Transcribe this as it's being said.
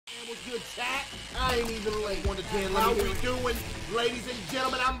What's good, chat? I ain't even late. 1 to 10. How we doing, ladies and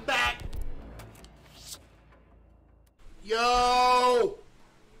gentlemen? I'm back. Yo,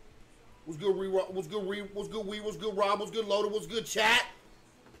 what's good, what's good, what's good, what's good, Rob? What's good, Loader? What's good, chat?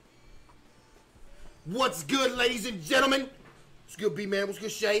 What's good, ladies and gentlemen? What's good, B-Man? What's good,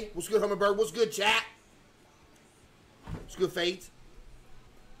 Shay? What's good, Hummingbird? What's good, chat? What's good, Fate?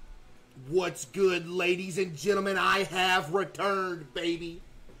 What's good, ladies and gentlemen? I have returned, baby.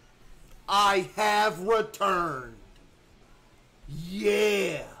 I have returned.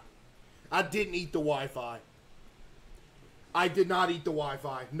 Yeah. I didn't eat the Wi-Fi. I did not eat the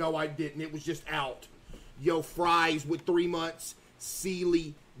Wi-Fi. No, I didn't. It was just out. Yo, Fries with 3 months.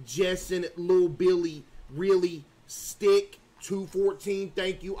 Sealy, Jessen, Lil Billy, Really, Stick, 214.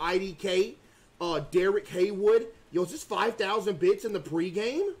 Thank you, IDK. Derek Haywood. Yo, is this 5,000 bits in the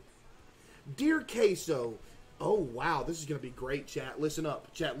pregame? Dear CaseOh. Oh, wow. This is going to be great, chat. Listen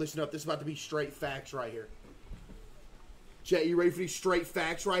up. Chat, listen up. This is about to be straight facts right here. Chat, you ready for these straight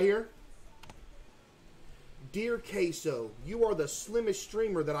facts right here? Dear CaseOh, you are the slimmest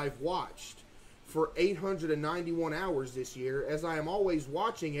streamer that I've watched for 891 hours this year, as I am always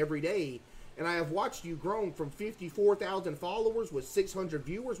watching every day, and I have watched you grown from 54,000 followers with 600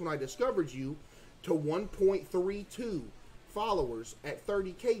 viewers when I discovered you to 1.32 followers at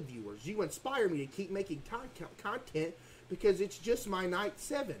 30K viewers. You inspire me to keep making content because it's just my night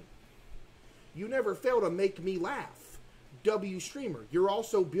 7. You never fail to make me laugh. W streamer, you're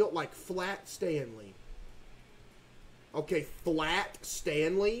also built like Flat Stanley. Okay, Flat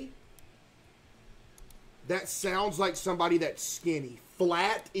Stanley? That sounds like somebody that's skinny.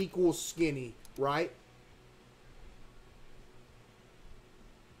 Flat equals skinny, right?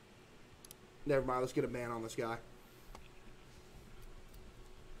 Never mind, let's get a ban on this guy.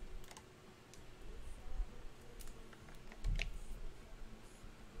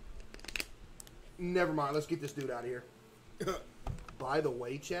 Never mind, let's get this dude out of here. By the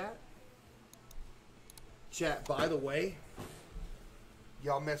way, chat. Chat, by the way.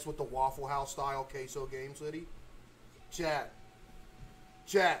 Y'all mess with the Waffle House style CaseOh Game City? Chat.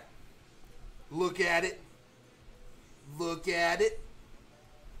 Chat. Look at it. Look at it.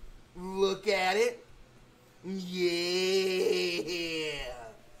 Look at it. Yeah.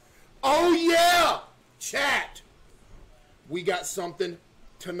 Oh yeah! Chat. We got something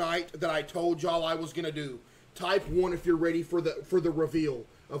tonight that I told y'all I was gonna do. Type 1 if you're ready for the reveal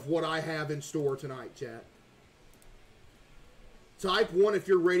of what I have in store tonight, chat. Type 1 if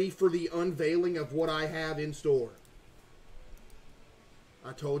you're ready for the unveiling of what I have in store.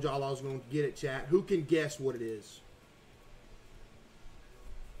 I told y'all I was going to get it, chat. Who can guess what it is?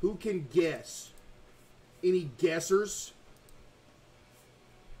 Who can guess? Any guessers?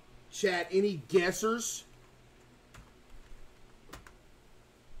 Chat, any guessers?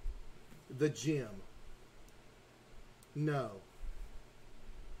 The gym. No.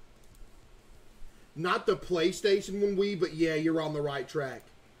 Not the PlayStation one, but yeah, you're on the right track.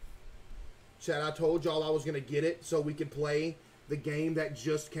 Chat, I told y'all I was going to get it so we could play the game that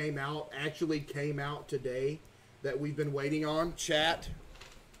just came out, actually came out today, that we've been waiting on. Chat.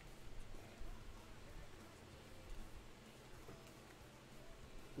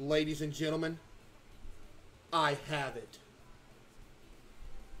 Ladies and gentlemen, I have it.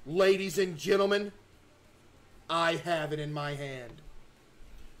 Ladies and gentlemen, I have it in my hand.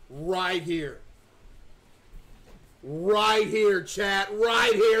 Right here. Right here, chat.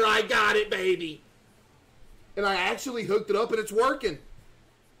 Right here. I got it, baby. And I actually hooked it up and it's working.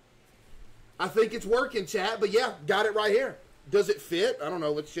 I think it's working, chat. But yeah, got it right here. Does it fit? I don't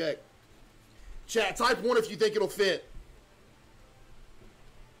know. Let's check. Chat, type 1 if you think it'll fit.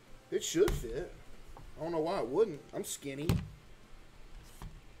 It should fit. I don't know why it wouldn't. I'm skinny.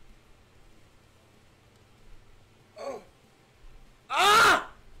 Oh. Ah!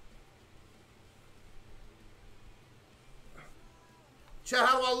 Chat,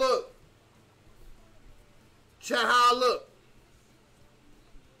 how do I look? Chat, how I look?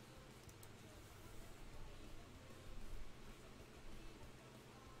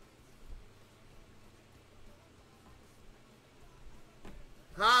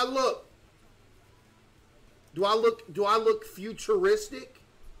 How I look? Do I look futuristic?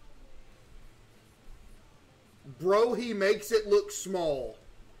 Bro, he makes it look small.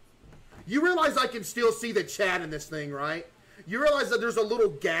 You realize I can still see the chat in this thing, right? You realize that there's a little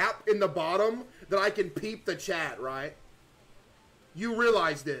gap in the bottom that I can peep the chat, right? You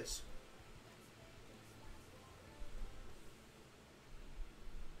realize this.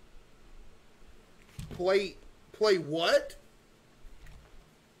 Play what?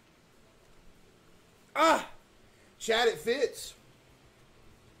 Ah! Chat, it fits.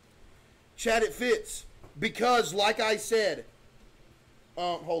 Chat, it fits. Because, like I said...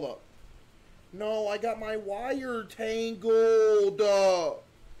 hold up. No, I got my wire tangled.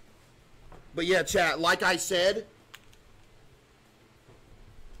 But yeah, chat, like I said,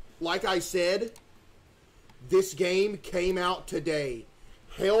 this game came out today.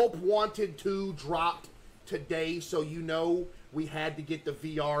 Help Wanted 2 dropped today, so you know we had to get the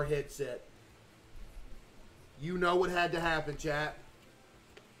VR headset. You know what had to happen, chat.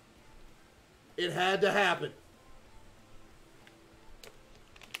 It had to happen.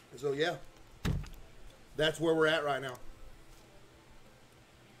 So yeah, that's where we're at right now.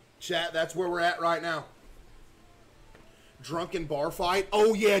 Chat, that's where we're at right now. Drunken Bar Fight.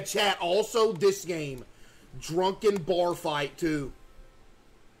 Oh yeah, chat, also this game. Drunken Bar Fight too.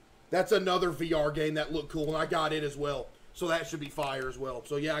 That's another VR game that looked cool, and I got it as well. So that should be fire as well.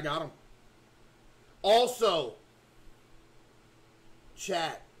 So yeah, I got them. Also,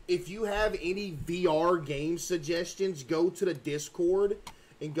 chat, if you have any VR game suggestions, go to the Discord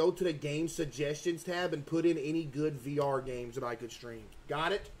and go to the game suggestions tab and put in any good VR games that I could stream.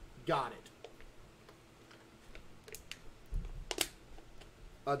 Got it? Got it.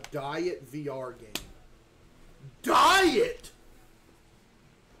 A diet VR game. Diet!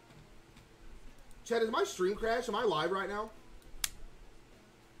 Chat, is my stream crash? Am I live right now?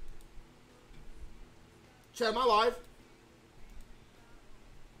 Chat, am I live?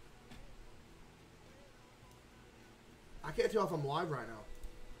 I can't tell if I'm live right now.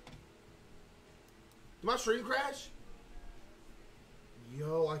 Did my stream crash?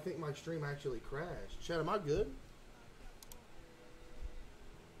 Yo, I think my stream actually crashed. Chat, am I good?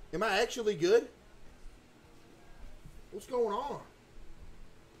 Am I actually good? What's going on?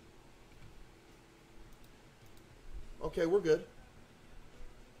 Okay, we're good.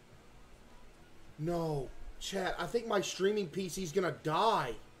 No, chat, I think my streaming PC's gonna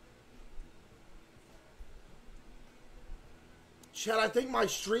die. Chat, I think my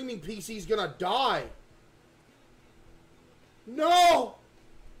streaming PC's gonna die. No!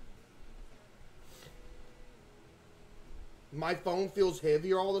 My phone feels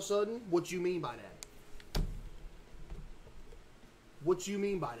heavier all of a sudden? What you mean by that? What you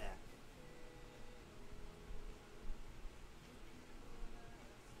mean by that?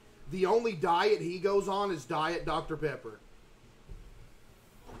 The only diet he goes on is Diet Dr. Pepper.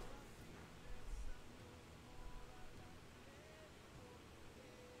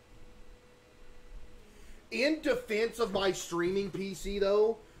 In defense of my streaming PC,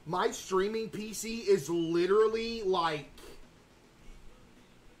 though, my streaming PC is literally like...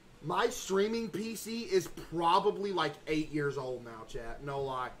 My streaming PC is probably like 8 years old now, chat. No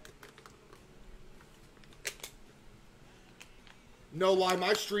lie. No lie,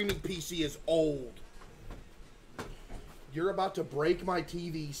 my streaming PC is old. You're about to break my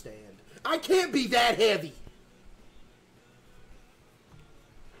TV stand. I can't be that heavy.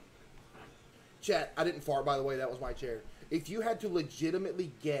 Chat, I didn't fart, by the way. That was my chair. If you had to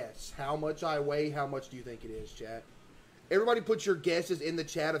legitimately guess how much I weigh, how much do you think it is, chat? Everybody put your guesses in the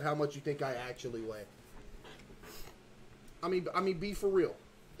chat of how much you think I actually weigh. I mean, be for real.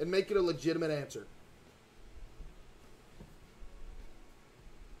 And make it a legitimate answer.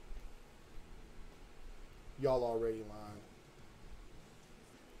 Y'all already lying.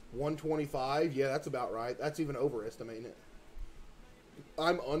 125? Yeah, that's about right. That's even overestimating it.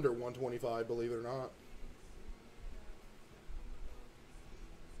 I'm under 125, believe it or not.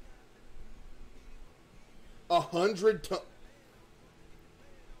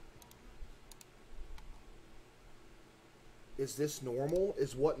 Is this normal?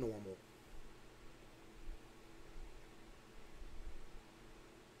 Is what normal?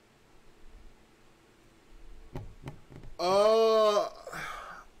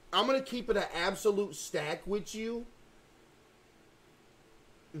 I'm gonna keep it an absolute stack with you.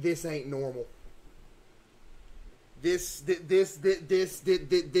 This ain't normal. I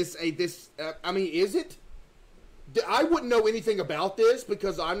mean, is it? I wouldn't know anything about this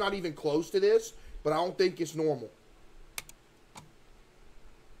because I'm not even close to this, but I don't think it's normal.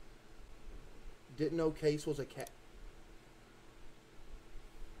 Didn't know Case was a cat.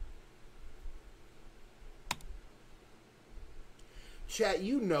 Chat,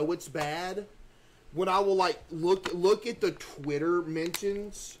 you know it's bad when I will like look at the Twitter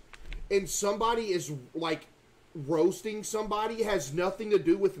mentions and somebody is like roasting somebody, has nothing to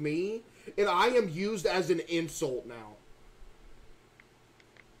do with me, and I am used as an insult now.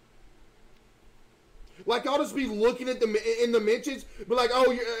 Like, I'll just be looking at in the mentions, be like,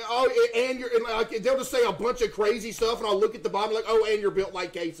 and like, they'll just say a bunch of crazy stuff, and I'll look at the bottom like, oh, and you're built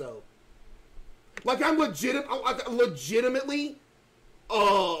like CaseOh. Like, I'm legitimately,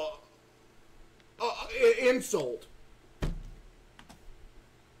 insult?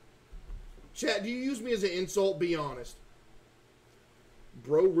 Chat, do you use me as an insult? Be honest.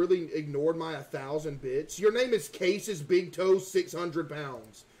 Bro really ignored my 1,000 bits. Your name is Case's Big Toe 600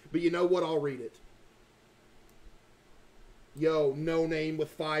 pounds. But you know what? I'll read it. Yo, no name with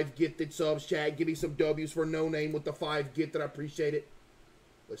 5 gifted subs, chat. Give me some W's for no name with the 5 gifted. I appreciate it.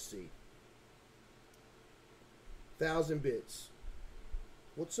 Let's see. 1,000 bits.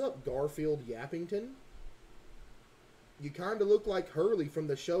 What's up, Garfield Yappington? You kind of look like Hurley from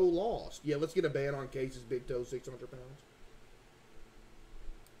the show Lost. Yeah, let's get a ban on Case's Big Toe 600 pounds.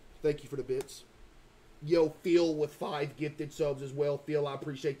 Thank you for the bits. Yo, Phil with 5 gifted subs as well. Phil, I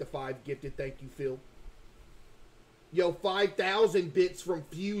appreciate the 5 gifted. Thank you, Phil. Yo, 5,000 bits from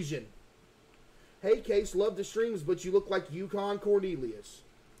Fusion. Hey, Case, love the streams, but you look like Yukon Cornelius.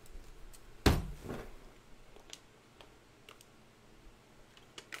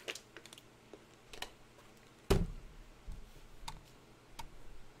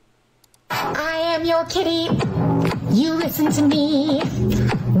 I am your kitty. You listen to me.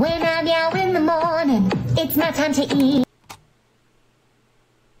 When I meow in the morning, it's my time to eat.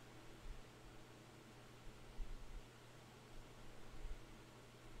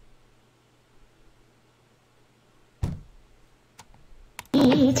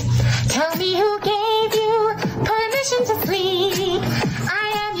 Tell me who gave you permission to sleep.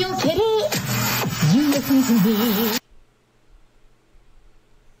 I am your kitty. You listen to me.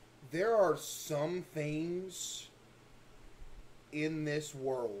 There are some things in this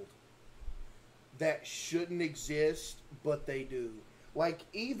world that shouldn't exist, but they do. Like,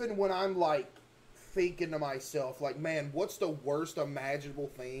 even when I'm, like, thinking to myself, like, man, what's the worst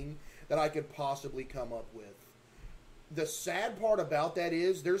imaginable thing that I could possibly come up with? The sad part about that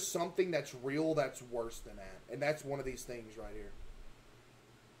is there's something that's real that's worse than that. And that's one of these things right here.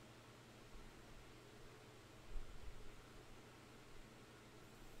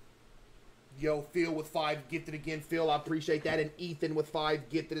 Yo, Phil with 5 gifted again. Phil, I appreciate that. And Ethan with 5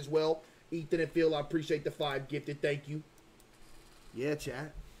 gifted as well. Ethan and Phil, I appreciate the 5 gifted. Thank you. Yeah,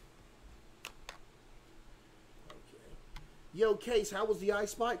 chat. Yo, Case, how was the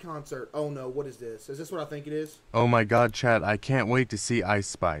Ice Spike concert? Oh no, what is this? Is this what I think it is? Oh my god, chat, I can't wait to see Ice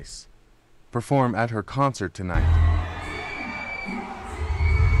Spice perform at her concert tonight.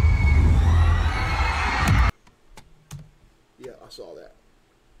 Yeah, I saw that.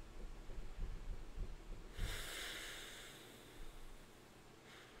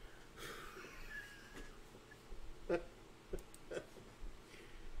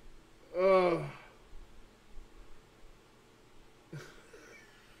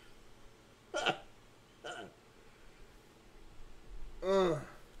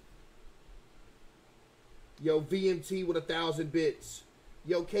 Yo, VMT with 1,000 bits.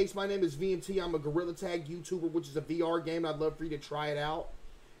 Yo, Case, my name is VMT. I'm a Gorilla Tag YouTuber, which is a VR game. I'd love for you to try it out.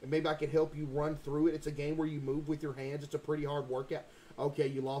 And maybe I could help you run through it. It's a game where you move with your hands. It's a pretty hard workout. Okay,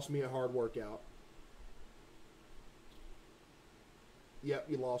 you lost me at hard workout. Yep,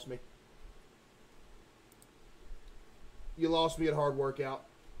 you lost me. You lost me at hard workout.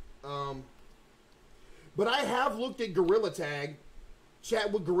 But I have looked at Gorilla Tag.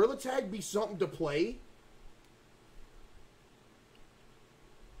 Chat, would Gorilla Tag be something to play?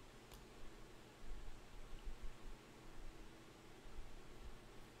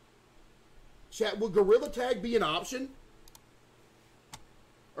 Chat, would Gorilla Tag be an option?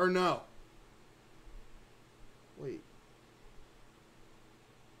 Or no? Wait.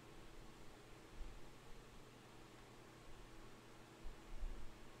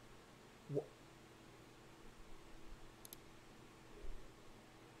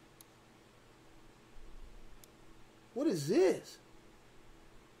 What is this?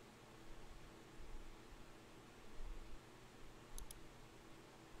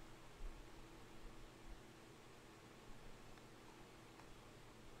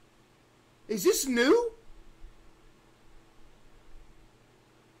 Is this new?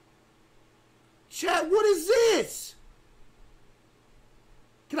 Chat, what is this?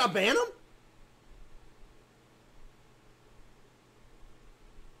 Can I ban him?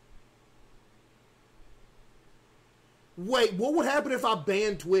 Wait, what would happen if I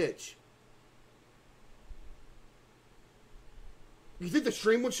banned Twitch? You think the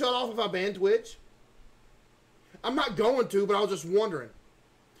stream would shut off if I banned Twitch? I'm not going to, but I was just wondering.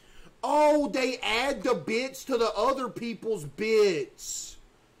 Oh, they add the bits to the other people's bits.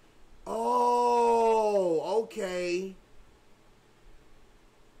 Oh, okay.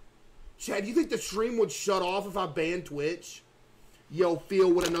 Chad, do you think the stream would shut off if I banned Twitch? Yo,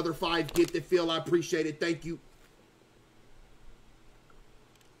 Phil with another 5 gifted. Phil, I appreciate it. Thank you.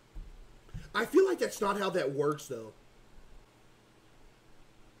 I feel like that's not how that works, though.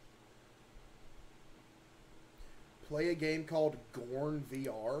 Play a game called Gorn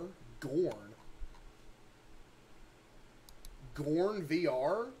VR? Gorn? Gorn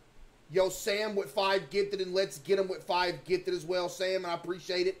VR? Yo, Sam with 5 gifted, and Let's Get him with 5 gifted as well. Sam, I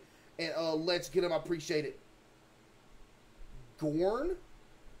appreciate it. And Let's Get him, I appreciate it. Gorn?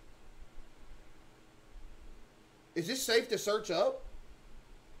 Is this safe to search up?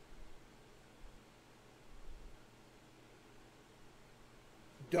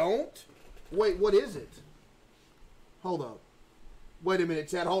 Don't? Wait, what is it? Hold up. Wait a minute,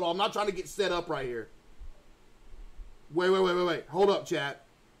 chat. Hold on. I'm not trying to get set up right here. Wait. Hold up, chat.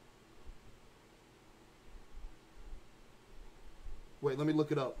 Wait, let me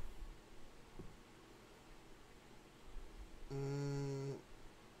look it up.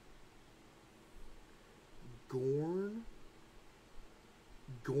 Gorn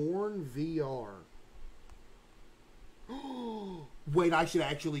VR. Wait, I should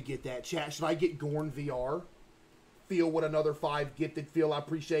actually get that. Chat, should I get Gorn VR? Feel what another 5 gifted feel. I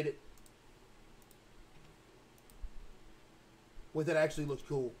appreciate it. Wait, that actually looks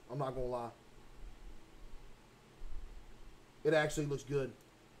cool. I'm not gonna lie. It actually looks good.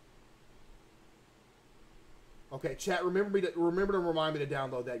 Okay, chat, remember to remind me to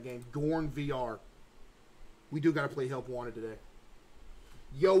download that game. Gorn VR. We do gotta play Help Wanted today.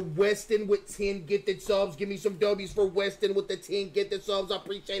 Yo, Weston with 10 gifted subs. Give me some W's for Weston with the 10 gifted subs. I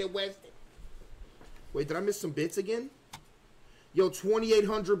appreciate it, Weston. Wait, did I miss some bits again? Yo,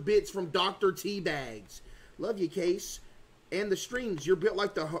 2,800 bits from Dr. T-Bags. Love you, Case. And the streams. You're built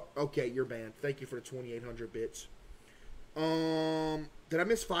like the... Okay, you're banned. Thank you for the 2,800 bits. Did I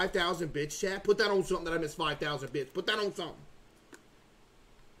miss 5,000 bits, chat? Put that on something that I missed 5,000 bits. Put that on something.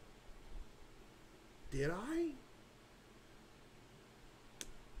 Did I?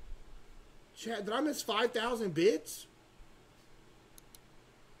 Chat, did I miss 5,000 bits?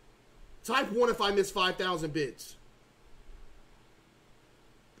 Type 1 if I miss 5,000 bits.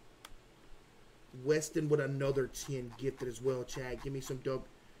 Weston with another 10 gifted as well, chat. Give me some dub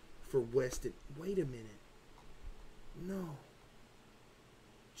for Weston. Wait a minute. No.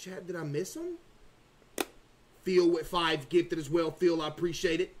 Chat, did I miss him? Phil with 5 gifted as well. Phil, I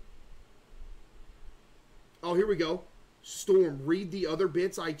appreciate it. Oh, here we go. Storm, read the other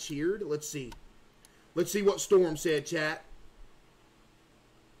bits I cheered. Let's see. Let's see what Storm said, chat.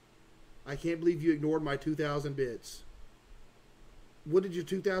 I can't believe you ignored my 2,000 bits. What did your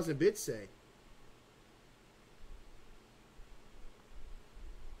 2,000 bits say?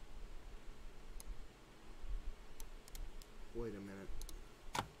 Wait a minute.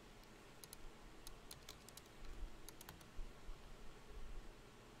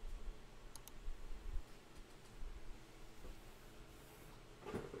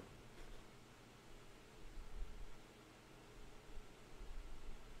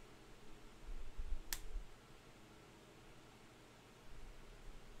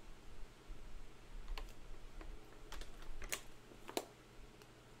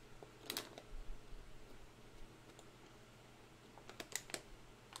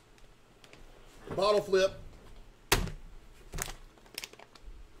 Bottle flip.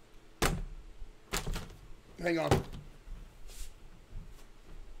 Hang on.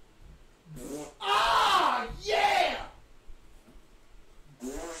 Ah, yeah!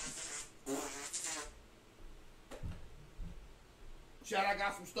 Chad, I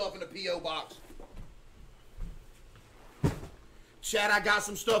got some stuff in the P.O. box. Chad, I got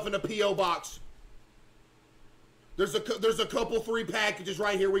some stuff in the P.O. box. There's a couple free packages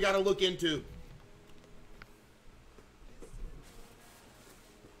right here we got to look into.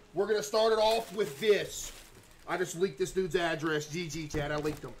 We're going to start it off with this. I just leaked this dude's address. GG, Chad. I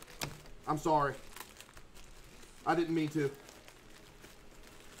leaked him. I'm sorry. I didn't mean to.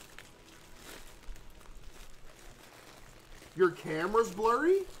 Your camera's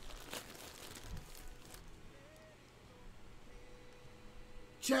blurry?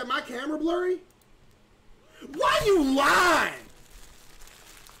 Chad, my camera blurry? Why you lying?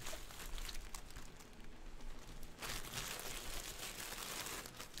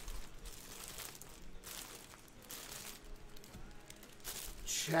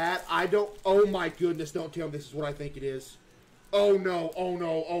 Chat, I don't... Oh my goodness, don't tell me this is what I think it is. Oh no, oh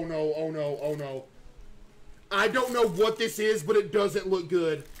no, oh no, oh no, oh no. I don't know what this is, but it doesn't look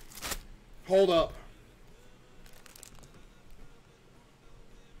good. Hold up.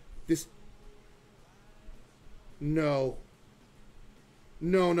 This... No.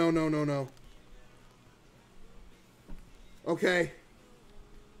 No, no, no, no, no. Okay.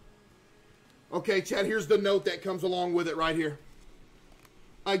 Okay, Chad, here's the note that comes along with it right here.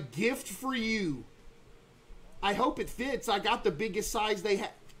 A gift for you. I hope it fits. I got the biggest size they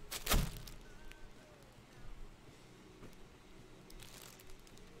have.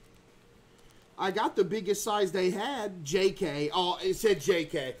 I got the biggest size they had. JK. Oh, it said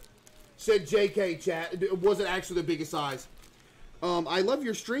JK. It said JK, chat. It wasn't actually the biggest size. I love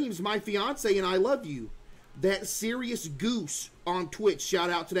your streams. My fiance and I love you. That Serious Goose on Twitch. Shout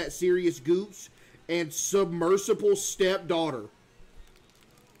out to that Serious Goose. And Submersible Stepdaughter.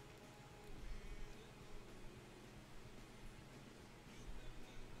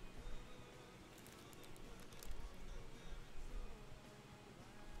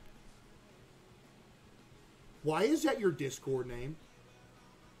 Why is that your Discord name?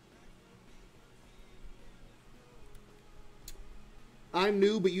 I'm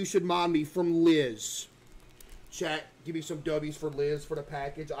new, but you should mod me from Liz. Chat, give me some W's for Liz for the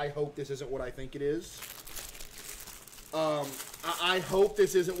package. I hope this isn't what I think it is. I hope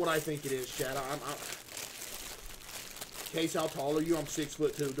this isn't what I think it is, chat. Case, how tall are you? I'm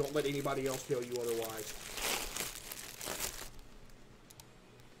 6'2". Don't let anybody else tell you otherwise.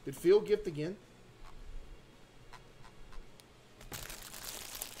 Did Phil gift again?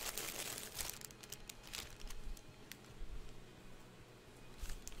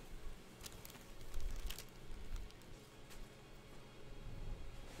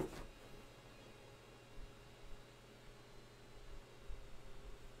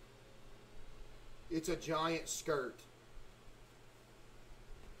 It's a giant skirt.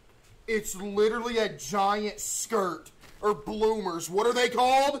 It's literally a giant skirt. Or bloomers. What are they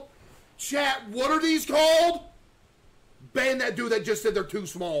called? Chat, what are these called? Ban that dude that just said they're too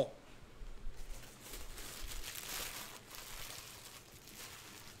small.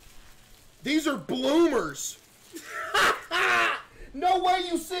 These are bloomers. No way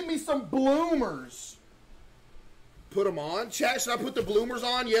you sent me some bloomers. Put them on? Chat, should I put the bloomers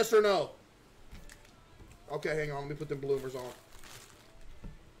on? Yes or no? Okay, hang on. Let me put the bloomers on.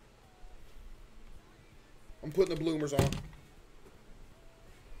 I'm putting the bloomers on.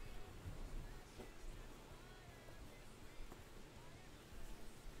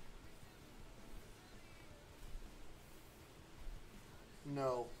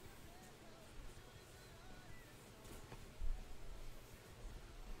 No.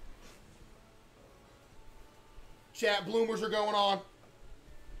 Chat, bloomers are going on.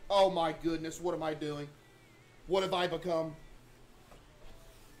 Oh my goodness, what am I doing? What have I become?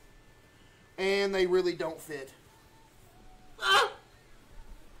 And they really don't fit. Ah!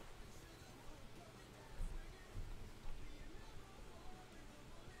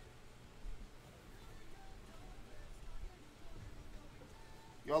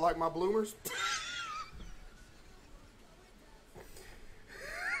 Y'all like my bloomers?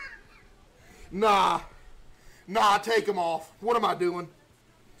 Nah, take them off. What am I doing?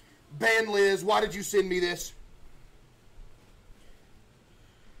 Ban Liz, why did you send me this?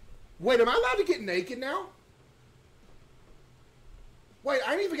 Wait, am I allowed to get naked now? Wait,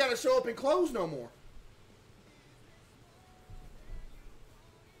 I ain't even got to show up in clothes no more.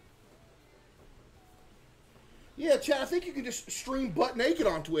 Yeah, chat, I think you can just stream butt naked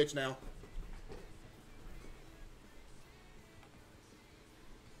on Twitch now.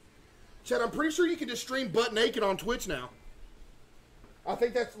 Chat, I'm pretty sure you can just stream butt naked on Twitch now. I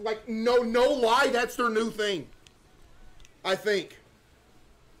think that's like, no lie, that's their new thing. I think.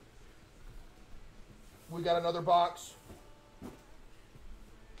 We got another box.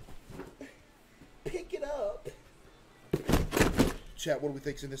 Pick it up. Chat, what do we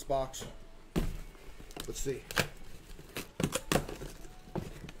think's in this box? Let's see.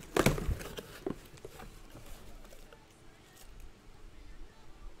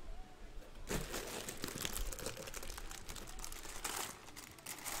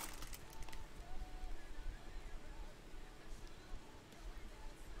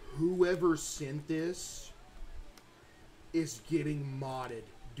 Whoever sent this is getting modded.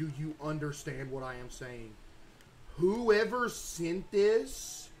 Do you understand what I am saying? Whoever sent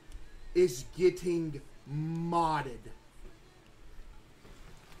this is getting modded.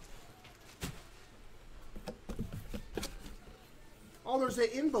 Oh, there's an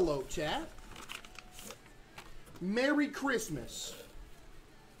envelope, chat. Merry Christmas.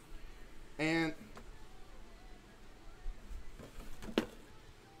 And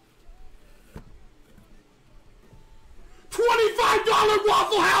 $25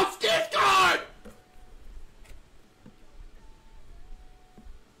 Waffle House gift card!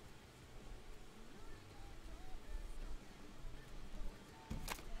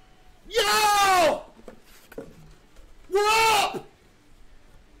 Yo! We're up!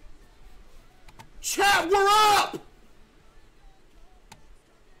 Chat, we're up!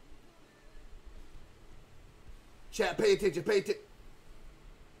 Chat, pay attention, pay attention.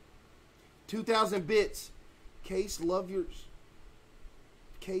 2,000 bits. Case, love your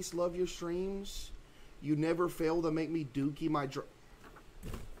streams. You never fail to make me dookie my Let's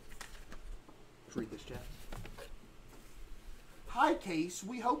read this, chat. Hi, Case.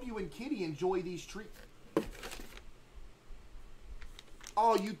 We hope you and Kitty enjoy these treats.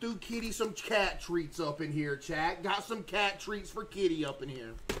 Oh, you threw Kitty some cat treats up in here, chat. Got some cat treats for Kitty up in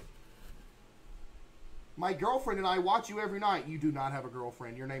here. My girlfriend and I watch you every night. You do not have a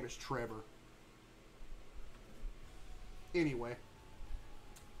girlfriend. Your name is Trevor. Anyway.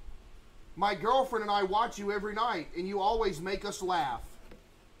 My girlfriend and I watch you every night, and you always make us laugh.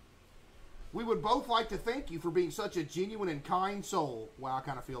 We would both like to thank you for being such a genuine and kind soul. Wow, I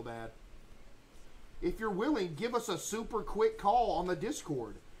kind of feel bad. If you're willing, give us a super quick call on the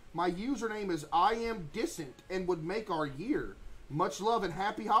Discord. My username is IamDistant and would make our year. Much love and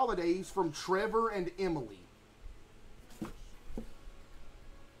happy holidays from Trevor and Emily.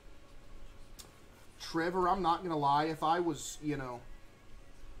 Trevor, I'm not going to lie. If I was, you know...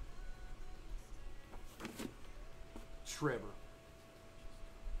 Trevor.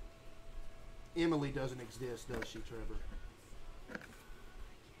 Emily doesn't exist, does she, Trevor?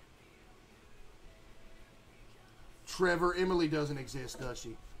 Trevor, Emily doesn't exist, does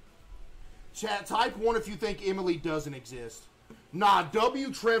she? Chat, type 1 if you think Emily doesn't exist. Nah,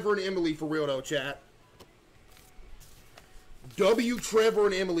 W Trevor and Emily for real, though, chat. W Trevor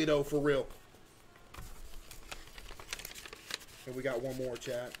and Emily, though, for real. And we got one more,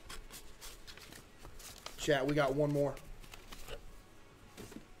 chat. Chat, we got one more.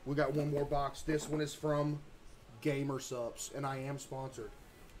 We got one more box. This one is from Gamer Subs, and I am sponsored.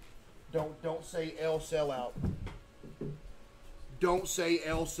 Don't say L sellout. Don't say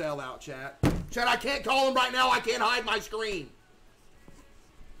L sellout, chat. Chat, I can't call him right now. I can't hide my screen.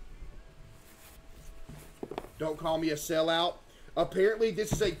 Don't call me a sellout. Apparently,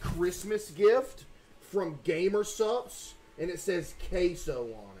 this is a Christmas gift from Gamer Subs, and it says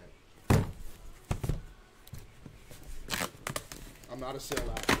CaseOh on it. I'm not a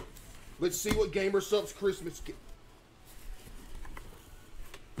sellout. Let's see what Gamer Subs Christmas gift.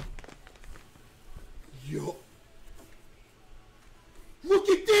 Yo. Look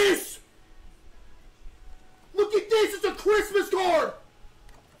at this! Look at this! It's a Christmas card!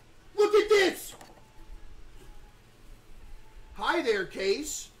 Look at this! Hi there,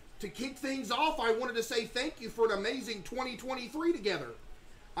 Case. To kick things off, I wanted to say thank you for an amazing 2023 together.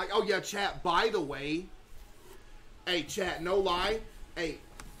 Oh yeah, chat, by the way. Hey, chat, no lie. Hey,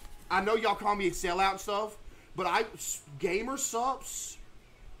 I know y'all call me a sellout and stuff, but Gamer Subs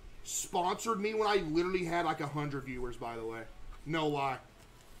sponsored me when I literally had like 100 viewers, by the way. No lie.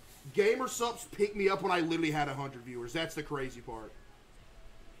 Gamer Subs picked me up when I literally had 100 viewers. That's the crazy part.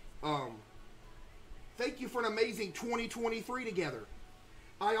 Thank you for an amazing 2023 together.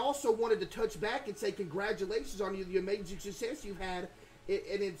 I also wanted to touch back and say congratulations on the amazing success you've had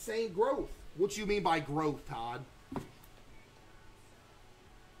and insane growth. What you mean by growth, Todd?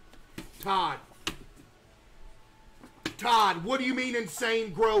 Todd, what do you mean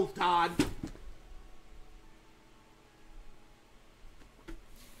insane growth, Todd?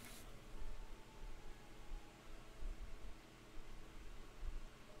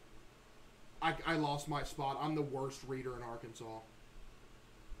 I lost my spot. I'm the worst reader in Arkansas.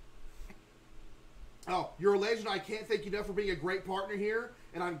 Oh, you're a legend. I can't thank you enough for being a great partner here,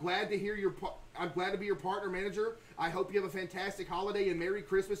 and I'm glad to hear I'm glad to be your partner manager. I hope you have a fantastic holiday and Merry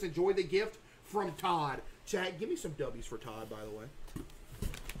Christmas. Enjoy the gift from Todd. Chat, give me some W's for Todd, by the way.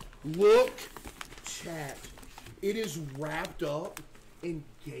 Look, chat. It is wrapped up in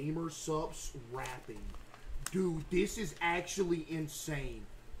Gamer Subs wrapping. Dude, this is actually insane.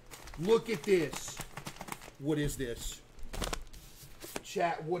 Look at this. What is this?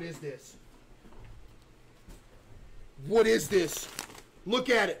 Chat, what is this? What is this? Look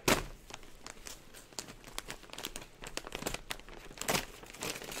at it.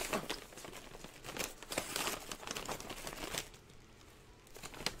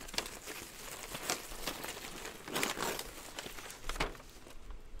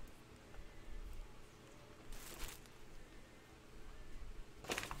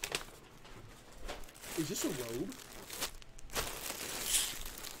 Is this a robe?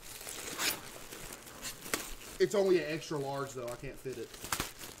 It's only an extra large, though. I can't fit it.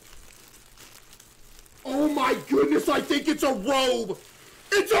 Oh my goodness, I think it's a robe!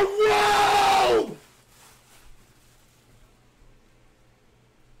 It's a robe!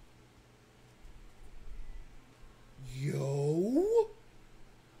 Yo?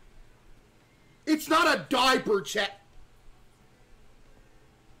 It's not a diaper, chat.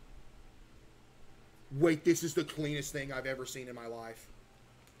 Wait, this is the cleanest thing I've ever seen in my life.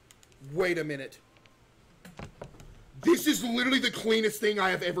 Wait a minute. This is literally the cleanest thing I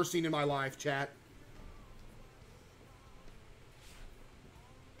have ever seen in my life, chat.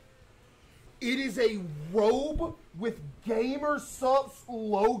 It is a robe with GamerSupps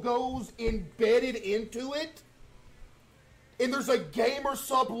logos embedded into it. And there's a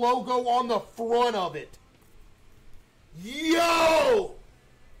GamerSupp logo on the front of it. Yo!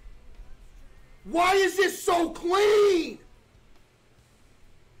 Why is this so clean?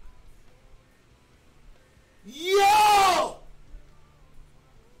 Yo!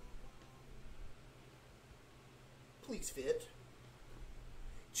 Please fit.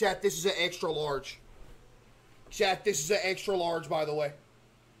 Chat, this is an extra large. Chat, this is an extra large, by the way.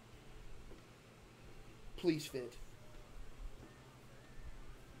 Please fit.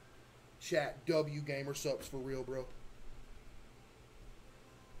 Chat, W GamerSupps for real, bro.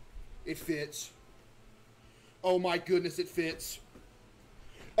 It fits. Oh my goodness, it fits.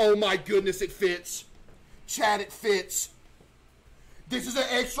 Oh my goodness, it fits. Chat, it fits. This is an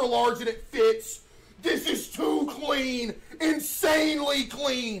extra large and it fits. This is too clean. Insanely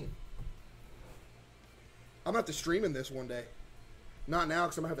clean. I'm going to have to stream in this one day. Not now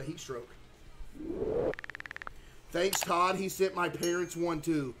because I'm going to have a heat stroke. Thanks, Todd. He sent my parents one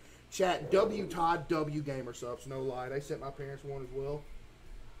too. Chat, W Todd, W GamerSupps. No lie. They sent my parents one as well.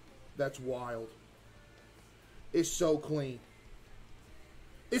 That's wild. It's so clean.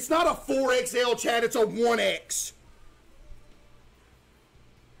 It's not a 4XL, chat. It's a 1X.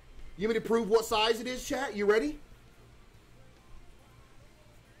 You want me to prove what size it is, chat? You ready?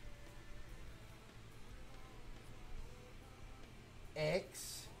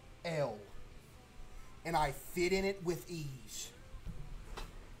 XL. And I fit in it with ease.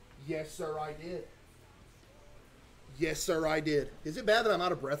 Yes, sir, I did. Yes, sir, I did. Is it bad that I'm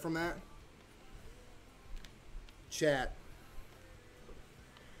out of breath from that? Chat.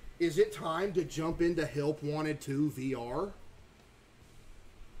 Is it time to jump into Help Wanted 2 VR?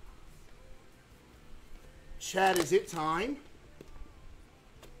 Chat, is it time?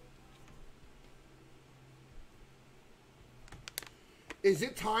 Is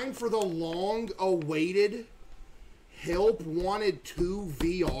it time for the long-awaited Help Wanted 2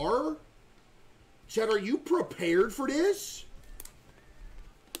 VR? Chat, are you prepared for this?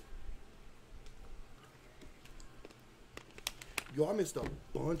 Yo, I missed a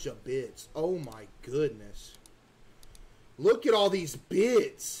bunch of bits. Oh my goodness. Look at all these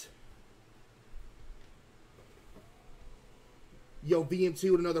bits. Yo,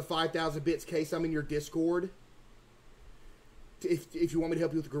 BM2 with another 5,000 bits. Case, I'm in your Discord. If you want me to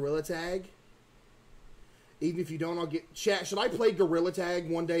help you with Gorilla Tag. Even if you don't, I'll get... Chat, should I play Gorilla Tag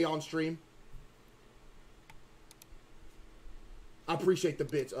one day on stream? I appreciate the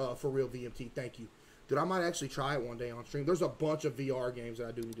bits, for real, VMT. Thank you. Dude, I might actually try it one day on stream. There's a bunch of VR games that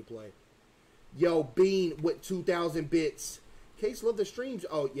I do need to play. Yo, Bean with 2,000 bits. Case, love the streams.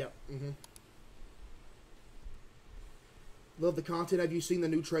 Oh, yeah. Love the content. Have you seen the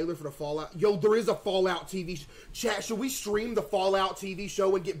new trailer for the Fallout? Yo, there is a Fallout TV. Chat, should we stream the Fallout TV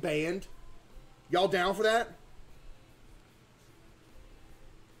show and get banned? Y'all down for that?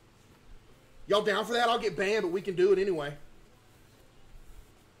 Y'all down for that? I'll get banned, but we can do it anyway.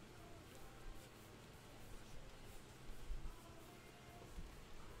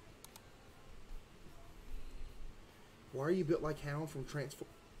 Why are you built like Hound from Transform?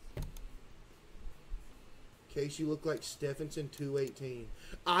 Case, you look like Stephenson 218.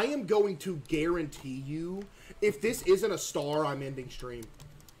 I am going to guarantee you, if this isn't a star, I'm ending stream.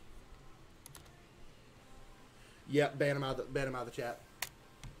 Yep, ban him out of the chat.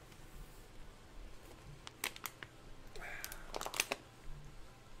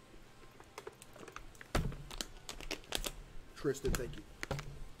 Tristan, thank you.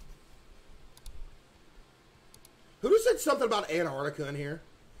 Who just said something about Antarctica in here?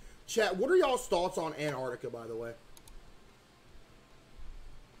 Chat, what are y'all's thoughts on Antarctica, by the way?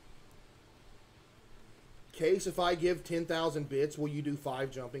 Case, if I give 10,000 bits, will you do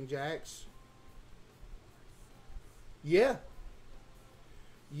 5 jumping jacks? Yeah.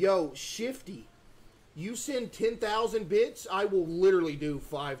 Yo, Shifty, you send 10,000 bits, I will literally do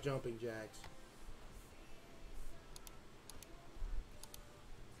 5 jumping jacks.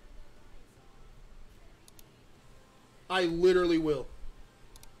 I literally will.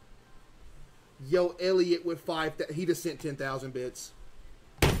 Yo, Elliot with 5, he just sent 10,000 bits.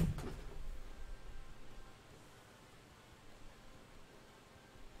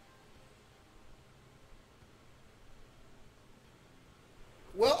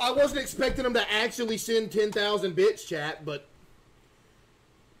 Well, I wasn't expecting him to actually send 10,000 bits, chat, but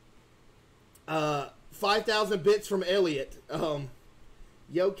 5,000 bits from Elliot.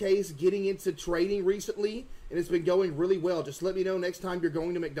 Yo, Case, getting into trading recently, and it's been going really well. Just let me know next time you're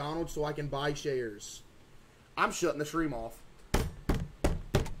going to McDonald's so I can buy shares. I'm shutting the stream off.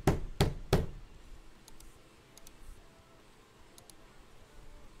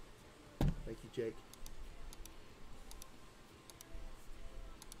 Thank you, Jake.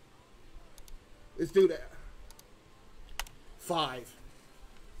 Let's do that. 5.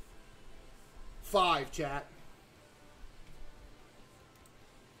 5, chat.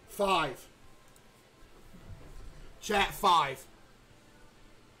 5. Chat, 5.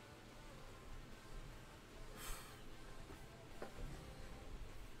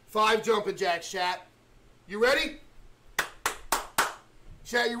 Five jumping jacks, chat. You ready?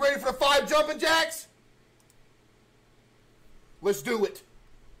 Chat, you ready for the 5 jumping jacks? Let's do it.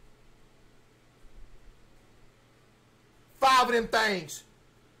 5 of them things.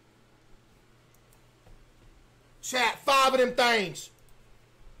 Chat, 5 of them things.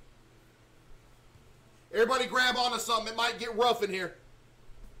 Everybody grab onto something. It might get rough in here.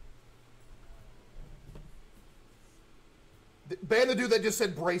 Ban the dude that just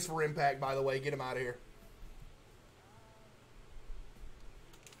said brace for impact, by the way. Get him out of here.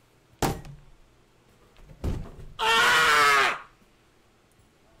 Ah!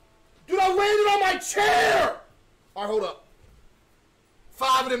 Dude, I landed on my chair! All right, hold up.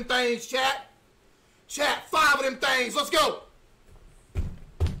 5 of them things, chat. Chat, 5 of them things. Let's go.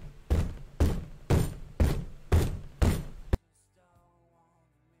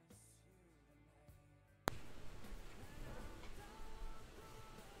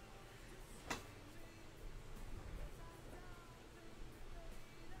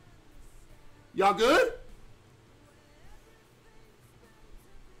 Y'all good?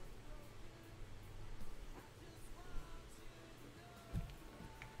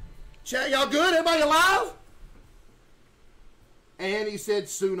 Chat, y'all good? Everybody alive? And he said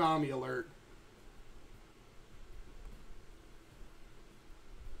tsunami alert.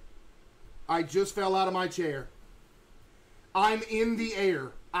 I just fell out of my chair. I'm in the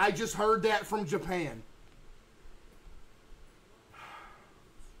air. I just heard that from Japan.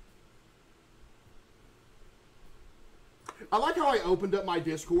 I like how I opened up my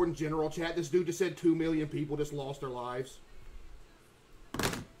Discord and general chat. This dude just said 2 million people just lost their lives.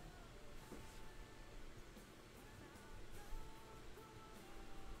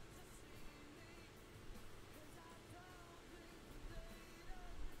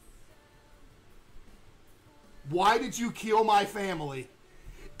 Why did you kill my family?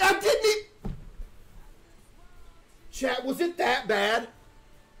 I didn't. Chat, was it that bad?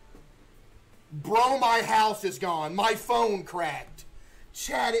 Bro, my house is gone. My phone cracked.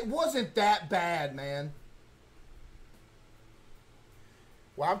 Chat, it wasn't that bad, man.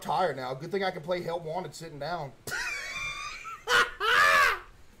 Well, I'm tired now. Good thing I can play Help Wanted sitting down.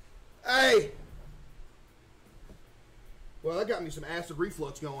 Hey. Well, that got me some acid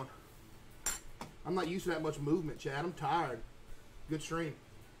reflux going. I'm not used to that much movement, Chad. I'm tired. Good stream.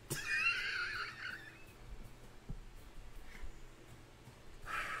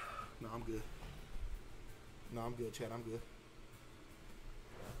 No, I'm good. No, I'm good, Chad. I'm good.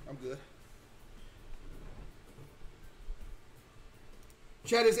 I'm good.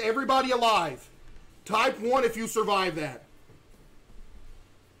 Chad, is everybody alive? Type 1 if you survive that.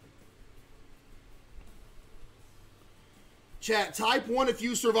 Chat, type 1 if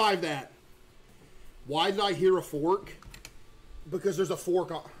you survive that. Why did I hear a fork? Because there's a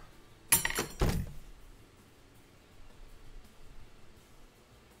fork on...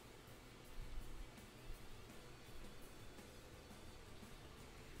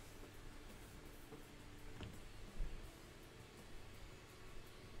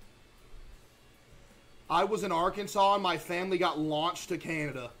 I was in Arkansas and my family got launched to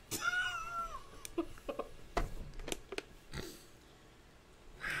Canada.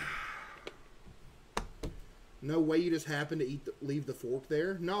 No way you just happened to leave the fork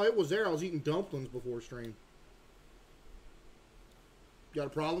there? No, it was there. I was eating dumplings before stream. Got a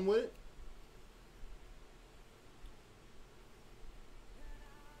problem with it?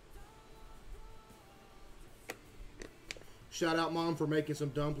 Shout out, Mom, for making some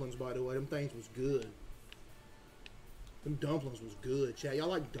dumplings, by the way. Them things was good. Them dumplings was good. Chat, y'all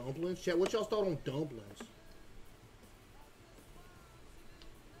like dumplings? Chat, what y'all thought on dumplings?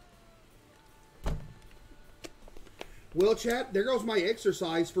 Well, chat, there goes my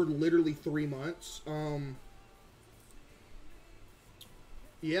exercise for literally 3 months.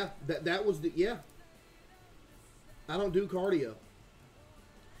 Yeah, that was the, yeah. I don't do cardio.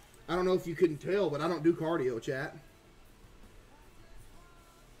 I don't know if you couldn't tell, but I don't do cardio, chat.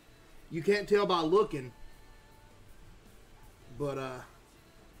 You can't tell by looking. But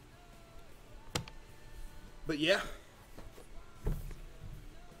yeah.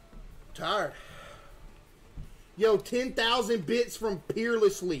 Tired. Yo, 10,000 bits from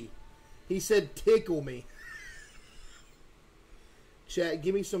Peerlessly. He said tickle me. Chat,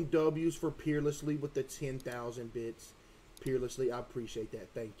 give me some W's for Peerlessly with the 10,000 bits. Peerlessly, I appreciate that.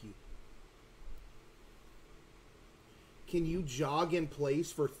 Thank you. Can you jog in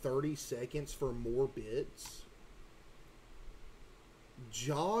place for 30 seconds for more bits?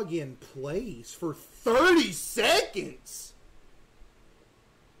 Jog in place for 30 seconds?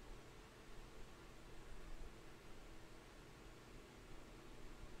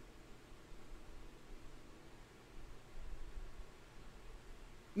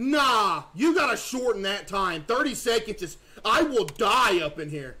 Nah, you gotta shorten that time. 30 seconds is... I will die up in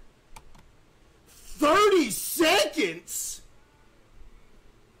here. 30 seconds?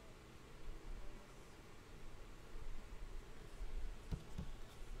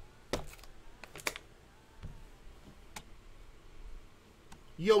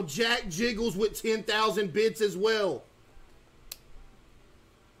 Yo, Jack jiggles with 10,000 bits as well.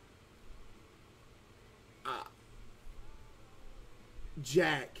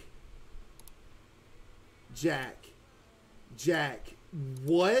 Jack,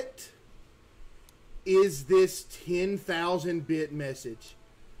 what is this 10,000 bit message?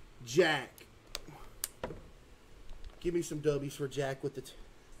 Jack. Give me some W's for Jack with the...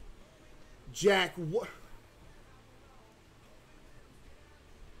 Jack, what...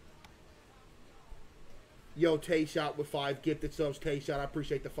 Yo, Tay-Shot with 5 gifted subs. Tay-Shot, I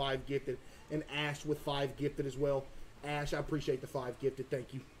appreciate the 5 gifted. And Ash with 5 gifted as well. Ash, I appreciate the 5 gifted.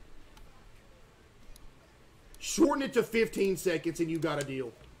 Thank you. Shorten it to 15 seconds and you got a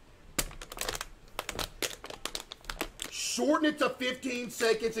deal. Shorten it to 15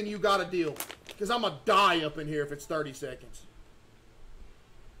 seconds and you got a deal. Because I'm going to die up in here if it's 30 seconds.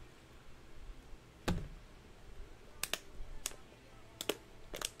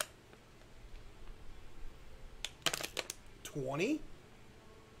 $20?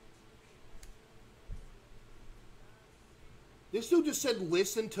 This dude just said,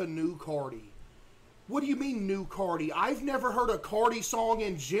 listen to New Cardi. What do you mean, New Cardi? I've never heard a Cardi song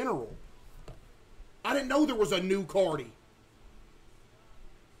in general. I didn't know there was a New Cardi.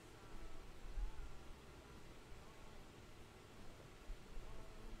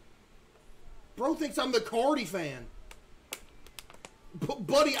 Bro thinks I'm the Cardi fan.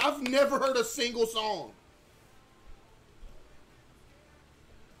 Buddy, I've never heard a single song.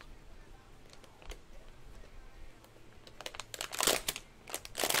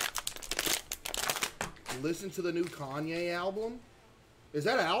 Listen to the new Kanye album? Is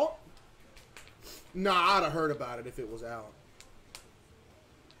that out? Nah, I'd have heard about it if it was out.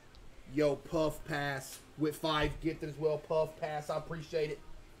 Yo, Puff Pass with 5 gifted as well. Puff Pass, I appreciate it.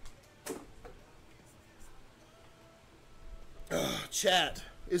 Chat,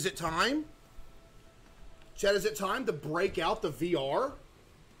 is it time? Chat, is it time to break out the VR?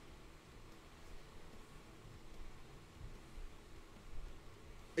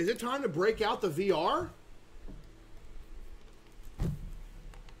 Is it time to break out the VR?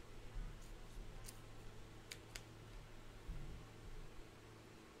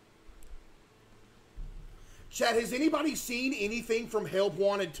 Chat, has anybody seen anything from Help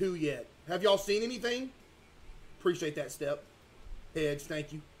Wanted 2 yet? Have y'all seen anything? Appreciate that, Step. Heads,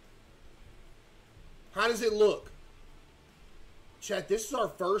 thank you. How does it look? Chat, this is our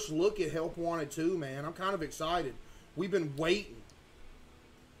first look at Help Wanted 2, man. I'm kind of excited. We've been waiting.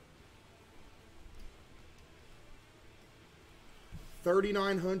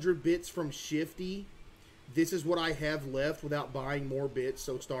 $3,900 bits from Shifty. This is what I have left without buying more bits,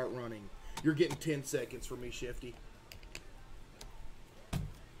 so start running. You're getting 10 seconds from me, Shifty.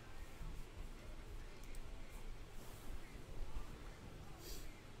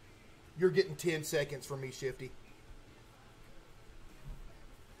 You're getting 10 seconds from me, Shifty.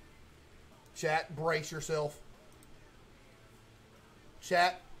 Chat, brace yourself.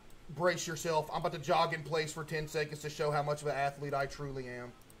 Chat, brace yourself. I'm about to jog in place for 10 seconds to show how much of an athlete I truly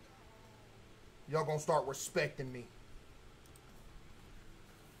am. Y'all gonna start respecting me.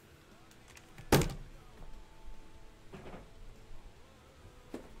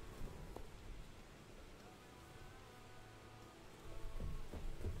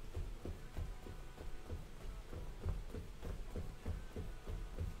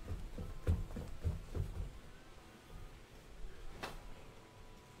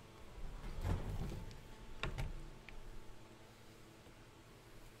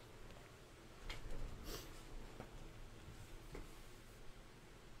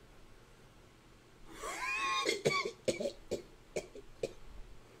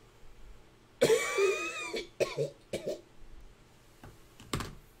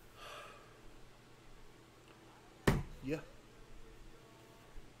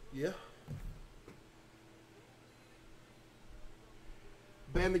 Yeah.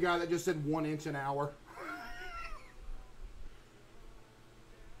 Ban the guy that just said 1 inch an hour.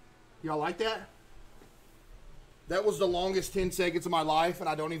 Y'all like that? That was the longest 10 seconds of my life, and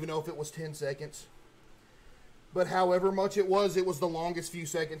I don't even know if it was 10 seconds. But however much it was the longest few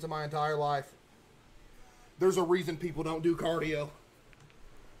seconds of my entire life. There's a reason people don't do cardio.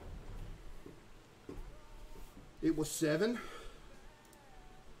 It was 7.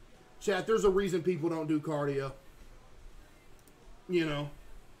 Chat, there's a reason people don't do cardio. You know.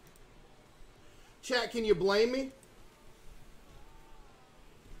 Chat, can you blame me?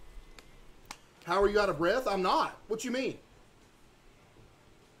 How are you out of breath? I'm not. What you mean?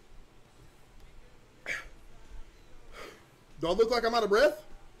 Do I look like I'm out of breath?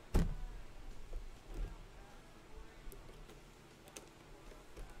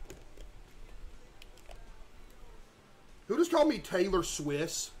 Who just called me Taylor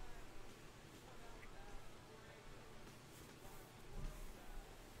Swiss?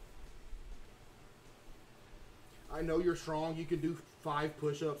 I know you're strong. You can do 5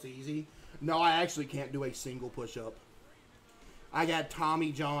 push-ups easy. No, I actually can't do a single push-up. I got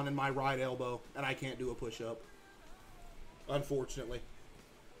Tommy John in my right elbow, and I can't do a push-up. Unfortunately.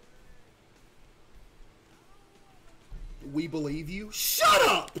 We believe you? Shut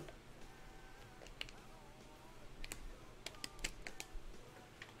up!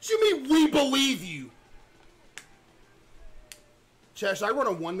 What you mean we believe you? Chat, should I run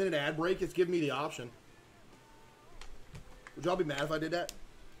a 1-minute ad break? It's giving me the option. Would y'all be mad if I did that?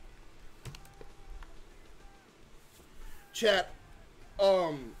 Chat,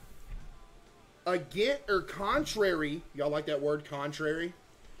 contrary, y'all like that word, contrary?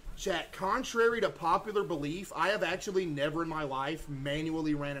 Chat, contrary to popular belief, I have actually never in my life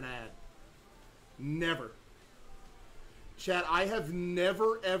manually ran an ad. Never. Chat, I have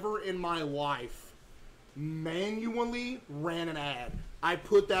never, ever in my life manually ran an ad. I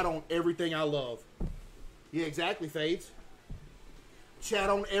put that on everything I love. Yeah, exactly, Fades.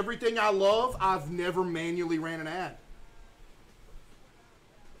 Chat, on everything I love, I've never manually ran an ad.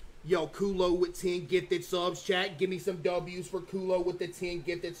 Yo, Kulo with 10 gifted subs. Chat, give me some W's for Kulo with the 10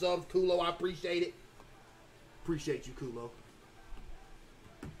 gifted subs. Kulo, I appreciate it. Appreciate you, Kulo.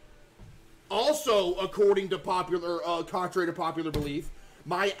 Also, according to contrary to popular belief,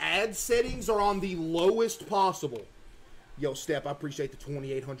 my ad settings are on the lowest possible. Yo, Step, I appreciate the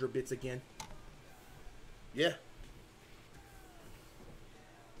 2,800 bits again. Yeah.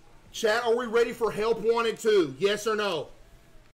 Chat, are we ready for Help Wanted 2? Yes or no?